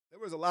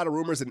There was a lot of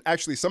rumors, and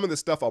actually some of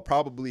this stuff I'll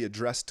probably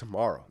address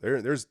tomorrow.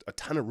 There's a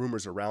ton of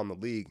rumors around the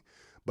league,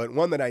 but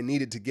one that I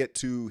needed to get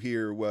to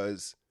here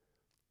was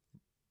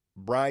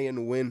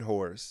Brian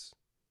Windhorst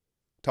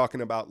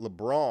talking about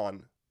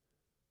LeBron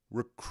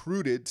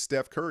recruited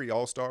Steph Curry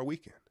All-Star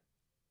Weekend.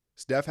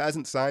 Steph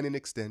hasn't signed an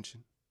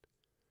extension,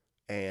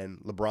 and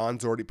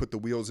LeBron's already put the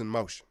wheels in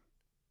motion.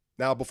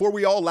 Now, before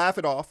we all laugh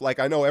it off, like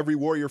I know every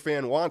Warrior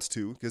fan wants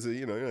to, because,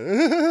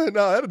 no,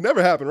 that'd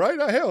never happen, right?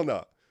 No, hell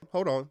no.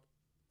 Hold on.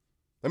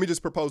 Let me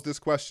just propose this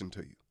question to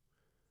you.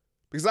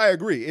 Because I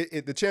agree,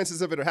 the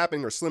chances of it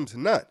happening are slim to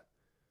none.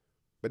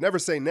 But never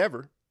say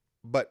never.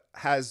 But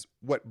has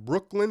what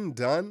Brooklyn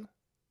done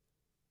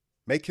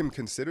make him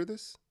consider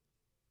this?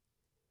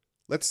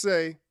 Let's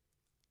say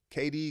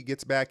KD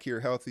gets back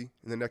here healthy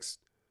in the next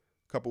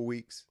couple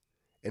weeks,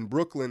 and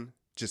Brooklyn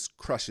just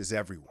crushes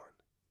everyone.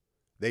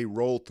 They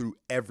roll through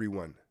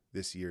everyone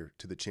this year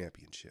to the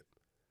championship.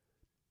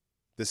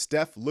 Does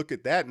Steph look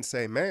at that and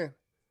say, man,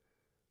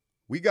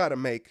 we got to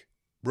make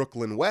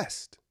Brooklyn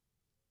West?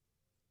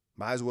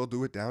 Might as well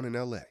do it down in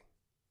LA.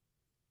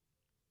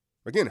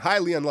 Again,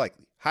 highly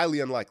unlikely. Highly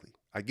unlikely.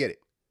 I get it.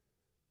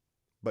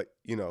 But,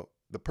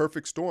 the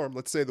perfect storm,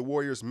 let's say the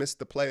Warriors miss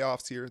the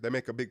playoffs here. They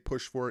make a big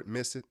push for it,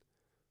 miss it.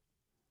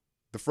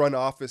 The front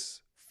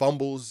office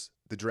fumbles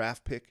the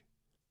draft pick.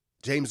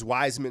 James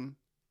Wiseman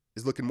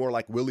is looking more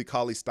like Willie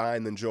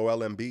Cauley-Stein than Joel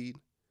Embiid.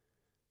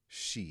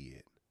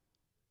 Shit.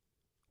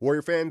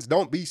 Warrior fans,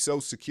 don't be so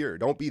secure.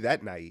 Don't be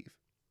that naive.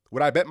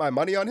 Would I bet my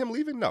money on him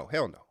leaving? No,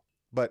 hell no.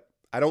 But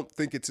I don't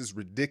think it's as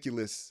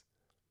ridiculous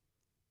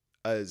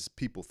as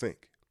people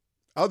think.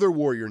 Other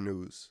Warrior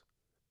news.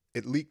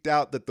 It leaked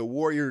out that the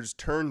Warriors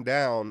turned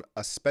down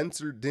a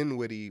Spencer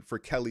Dinwiddie for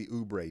Kelly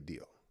Oubre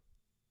deal.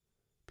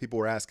 People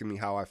were asking me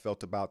how I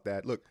felt about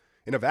that. Look,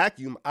 in a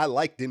vacuum, I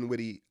like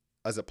Dinwiddie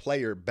as a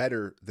player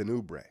better than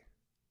Oubre.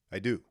 I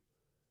do.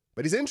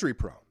 But he's injury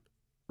prone,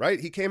 right?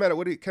 He came out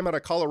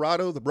of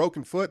Colorado, the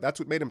broken foot. That's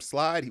what made him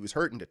slide. He was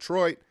hurt in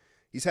Detroit.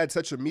 He's had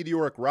such a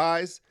meteoric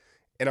rise,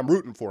 and I'm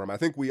rooting for him. I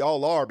think we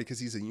all are, because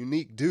he's a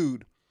unique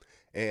dude.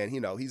 And,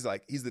 he's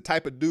the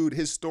type of dude,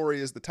 his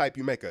story is the type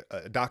you make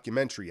a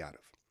documentary out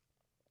of.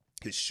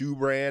 His shoe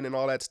brand and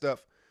all that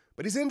stuff.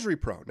 But he's injury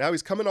prone. Now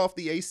he's coming off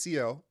the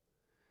ACL.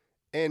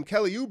 And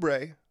Kelly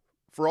Oubre,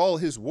 for all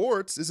his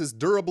warts, is as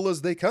durable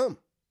as they come.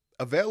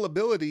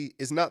 Availability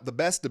is not the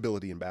best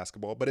ability in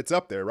basketball, but it's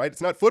up there, right?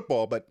 It's not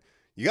football, but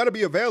you got to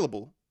be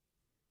available.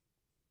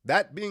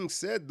 That being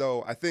said,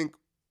 though, I think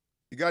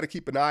you got to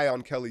keep an eye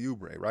on Kelly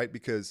Oubre, right?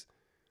 Because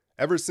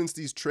ever since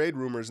these trade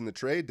rumors and the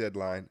trade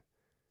deadline,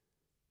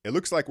 it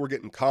looks like we're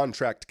getting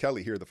contract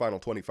Kelly here the final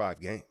 25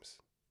 games.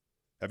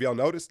 Have y'all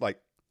noticed? I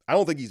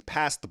don't think he's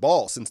passed the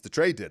ball since the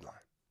trade deadline.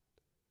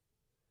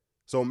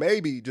 So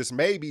maybe, just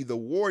maybe, the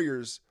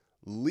Warriors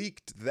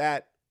leaked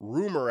that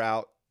rumor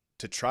out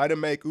to try to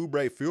make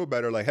Oubre feel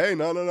better. Like, hey,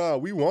 no,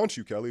 we want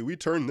you, Kelly. We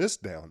turned this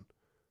down.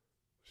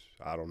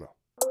 I don't know.